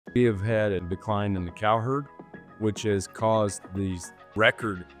We have had a decline in the cow herd, which has caused these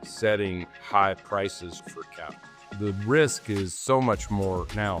record-setting high prices for cattle. The risk is so much more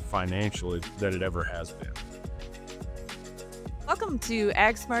now financially than it ever has been. Welcome to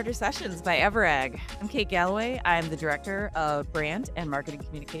Ag Smarter Sessions by Ever.Ag. I'm Kate Galloway. I'm the Director of Brand and Marketing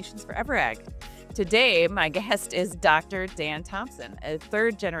Communications for Ever.Ag. Today, my guest is Dr. Dan Thomson, a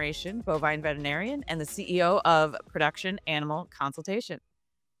third-generation bovine veterinarian and the CEO of Production Animal Consultation.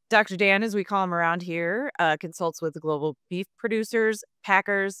 Dr. Dan, as we call him around here, consults with global beef producers,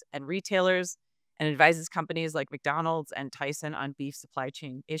 packers, and retailers, and advises companies like McDonald's and Tyson on beef supply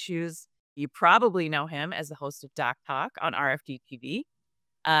chain issues. You probably know him as the host of Doc Talk on RFD-TV,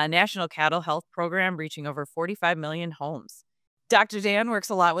 a national cattle health program reaching over 45 million homes. Dr. Dan works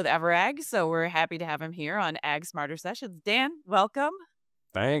a lot with Ever.Ag, so we're happy to have him here on Ag Smarter Sessions. Dan, welcome.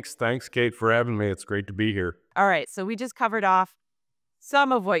 Thanks, Kate, for having me. It's great to be here. All right, so we just covered off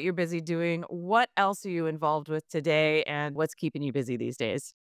some of what you're busy doing. What else are you involved with today, and what's keeping you busy these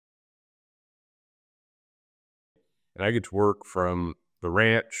days? And I get to work from the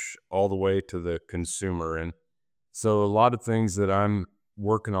ranch all the way to the consumer. And so a lot of things that I'm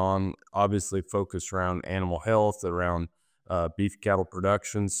working on obviously focus around animal health, around beef cattle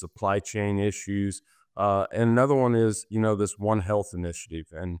production, supply chain issues. And another one is, this One Health initiative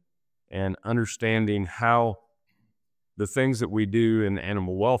and understanding how the things that we do in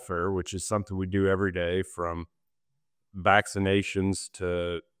animal welfare, which is something we do every day, from vaccinations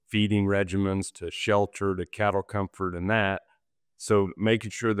to feeding regimens to shelter to cattle comfort and that. So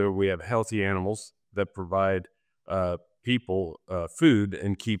making sure that we have healthy animals that provide people food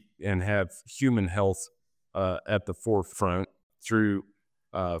and have human health at the forefront through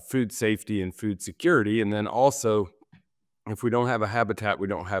food safety and food security. And then also, if we don't have a habitat, we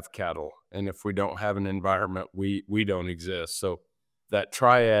don't have cattle. And if we don't have an environment, we don't exist. So that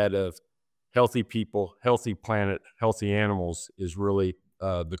triad of healthy people, healthy planet, healthy animals is really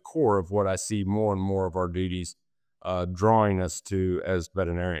the core of what I see more and more of our duties drawing us to as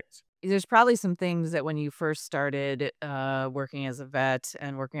veterinarians. There's probably some things that when you first started working as a vet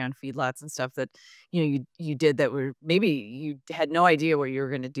and working on feedlots and stuff that you did that were maybe you had no idea what you were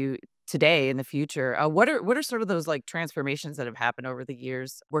going to do today in the future. What are sort of those like transformations that have happened over the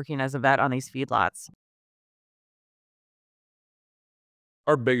years working as a vet on these feedlots?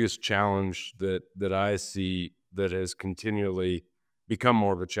 Our biggest challenge that I see that has continually become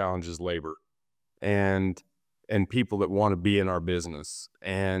more of a challenge is labor and people that want to be in our business.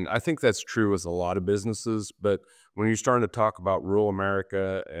 And I think that's true with a lot of businesses, but when you're starting to talk about rural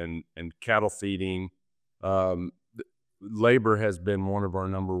America and cattle feeding, labor has been one of our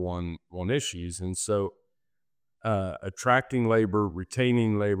number one issues. And so attracting labor,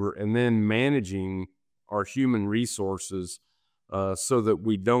 retaining labor, and then managing our human resources so that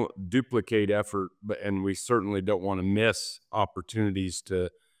we don't duplicate effort, and we certainly don't want to miss opportunities to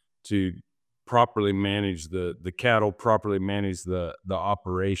properly manage the cattle, properly manage the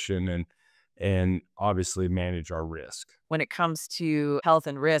operation, and obviously manage our risk. When it comes to health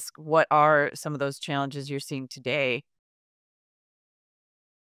and risk, what are some of those challenges you're seeing today?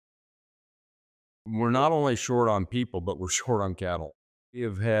 We're not only short on people, but we're short on cattle. We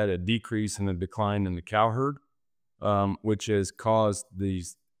have had a decrease and a decline in the cow herd, which has caused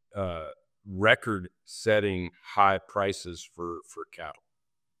these record-setting high prices for cattle.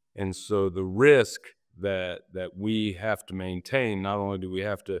 And so the risk that we have to maintain, not only do we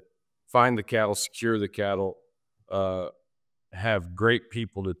have to find the cattle, secure the cattle, have great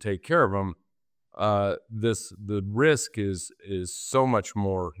people to take care of them, the risk is so much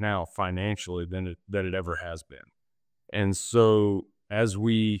more now financially than it ever has been. And so as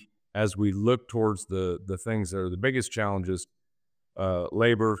we look towards the things that are the biggest challenges,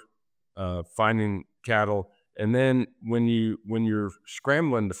 labor, finding cattle. And then when you're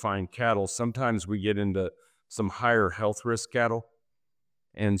scrambling to find cattle, sometimes we get into some higher health risk cattle.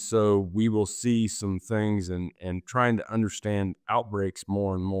 And so we will see some things and trying to understand outbreaks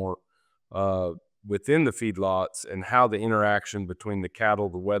more and more within the feedlots and how the interaction between the cattle,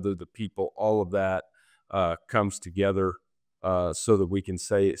 the weather, the people, all of that comes together so that we can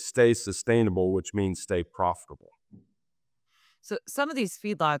stay sustainable, which means stay profitable. So some of these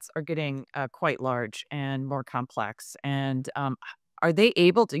feedlots are getting quite large and more complex. And are they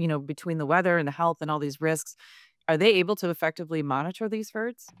able to, between the weather and the health and all these risks, are they able to effectively monitor these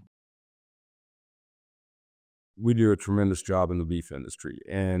herds? We do a tremendous job in the beef industry,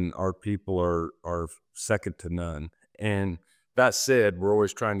 and our people are second to none. And that said, we're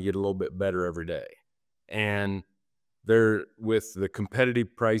always trying to get a little bit better every day. And there, with the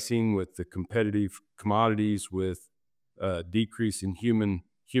competitive pricing, with the competitive commodities, with decrease in human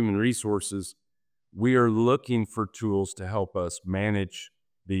human resources, we are looking for tools to help us manage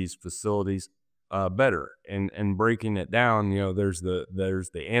these facilities better. And breaking it down, there's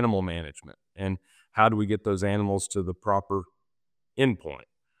the animal management, and how do we get those animals to the proper endpoint?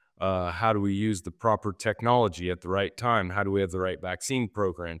 How do we use the proper technology at the right time? How do we have the right vaccine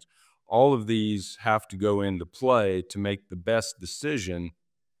programs? All of these have to go into play to make the best decision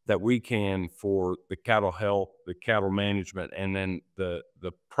that we can for the cattle health, the cattle management, and then the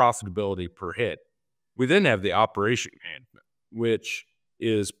profitability per head. We then have the operation management, which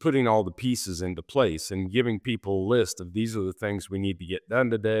is putting all the pieces into place and giving people a list of, these are the things we need to get done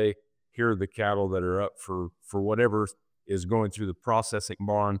today. Here are the cattle that are up for whatever is going through the processing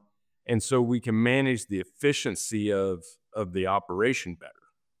barn. And so we can manage the efficiency of the operation better.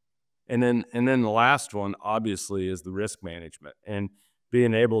 And then the last one, obviously, is the risk management, and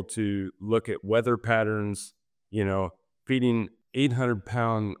being able to look at weather patterns, feeding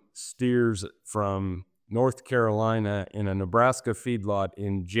 800-pound steers from North Carolina in a Nebraska feedlot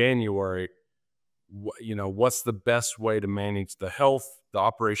in January. What's the best way to manage the health, the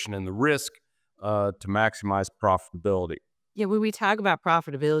operation, and the risk to maximize profitability? Yeah, when we talk about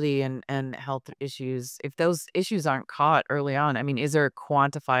profitability and health issues, if those issues aren't caught early on, I mean, is there a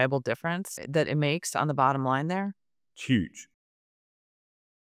quantifiable difference that it makes on the bottom line there? Huge.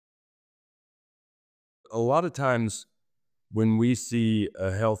 A lot of times when we see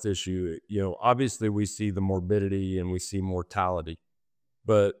a health issue, obviously we see the morbidity and we see mortality,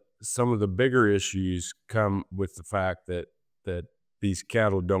 but some of the bigger issues come with the fact that these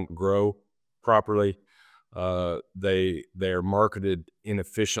cattle don't grow properly. They're marketed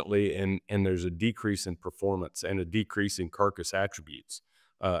inefficiently, and there's a decrease in performance and a decrease in carcass attributes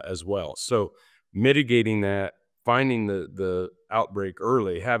as well. So mitigating that, finding the outbreak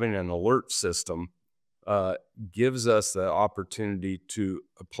early, having an alert system gives us the opportunity to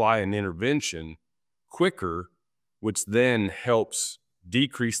apply an intervention quicker, which then helps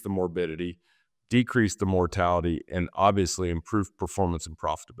decrease the morbidity, decrease the mortality, and obviously improve performance and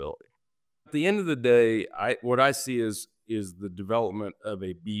profitability. At the end of the day, what I see is the development of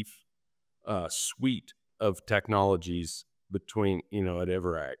a beef suite of technologies between, at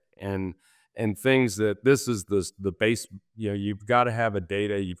Ever.Ag, and things that this is the base. You've got to have a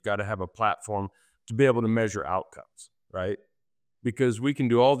data, you've got to have a platform to be able to measure outcomes, right? Because we can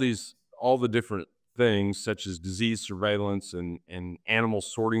do all the different things, such as disease surveillance and animal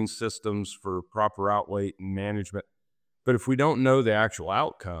sorting systems for proper outweight and management. But if we don't know the actual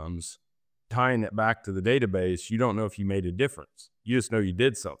outcomes, tying it back to the database, you don't know if you made a difference. You just know you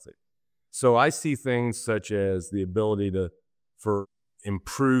did something. So I see things such as the ability for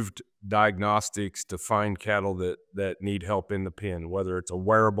improved diagnostics to find cattle that need help in the pen, whether it's a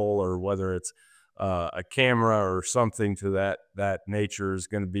wearable or whether it's a camera or something to that nature is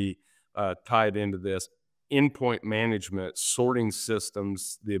going to be tied into this. Endpoint management, sorting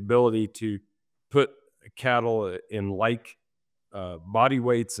systems, the ability to put cattle in body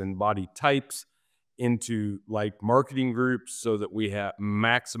weights and body types into marketing groups so that we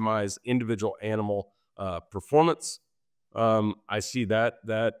maximize individual animal performance. I see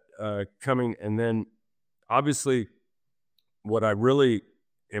that coming. And then obviously what I really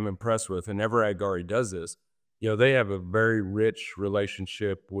am impressed with, and Ever.Ag already does this, they have a very rich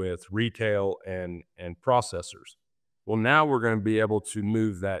relationship with retail and processors. Well, now we're going to be able to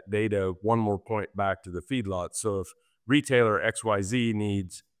move that data one more point back to the feedlot. So if retailer XYZ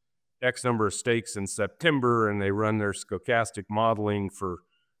needs X number of steaks in September, and they run their stochastic modeling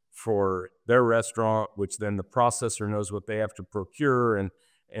for their restaurant, which then the processor knows what they have to procure,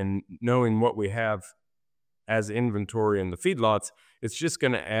 and knowing what we have as inventory in the feedlots, it's just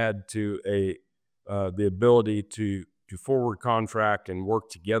going to add to the ability to forward contract and work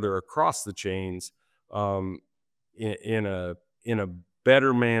together across the chains in a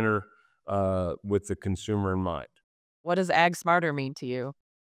better manner with the consumer in mind. What does Ag Smarter mean to you?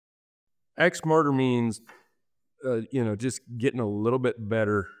 Ag Smarter means just getting a little bit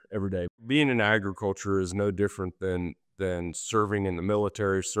better every day. Being in agriculture is no different than serving in the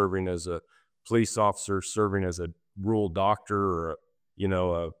military, serving as a police officer, serving as a rural doctor, or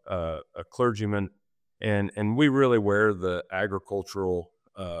a clergyman, and we really wear the agricultural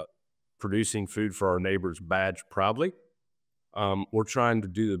producing food for our neighbors badge proudly. We're trying to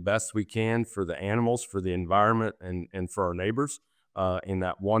do the best we can for the animals, for the environment, and for our neighbors in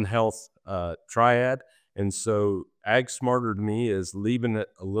that One Health triad. And so Ag Smarter to me is leaving it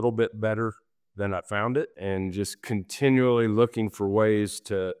a little bit better than I found it, and just continually looking for ways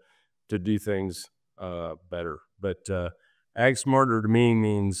to do things better. But Ag Smarter to me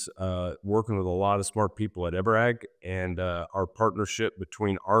means working with a lot of smart people at Ever.Ag, and our partnership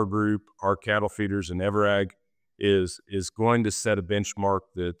between our group, our cattle feeders, and Ever.Ag is going to set a benchmark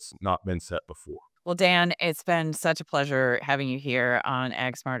that's not been set before. Well, Dan, it's been such a pleasure having you here on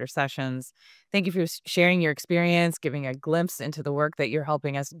Ag Smarter Sessions. Thank you for sharing your experience, giving a glimpse into the work that you're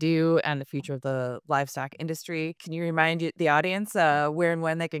helping us do and the future of the livestock industry. Can you remind the audience where and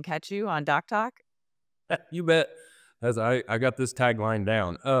when they can catch you on Doc Talk? You bet. As I got this tagline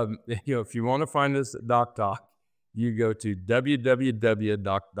down. If you want to find us at Doc Talk, you go to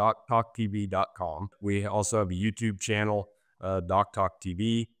www.doctalktv.com. We also have a YouTube channel, Doc Talk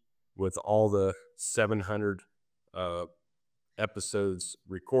TV, with all the 700 episodes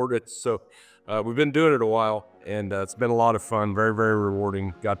recorded. So we've been doing it a while, and it's been a lot of fun, very, very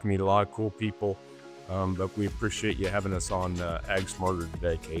rewarding. Got to meet a lot of cool people. But we appreciate you having us on Ag Smarter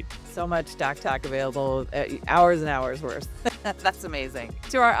today, Kate. So much Doc Talk available, hours and hours worth. That's amazing.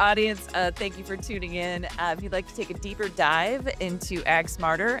 To our audience, thank you for tuning in. If you'd like to take a deeper dive into Ag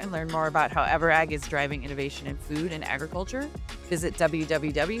Smarter and learn more about how Ever.Ag is driving innovation in food and agriculture, visit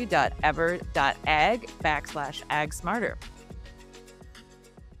www.ever.ag/Ag Smarter.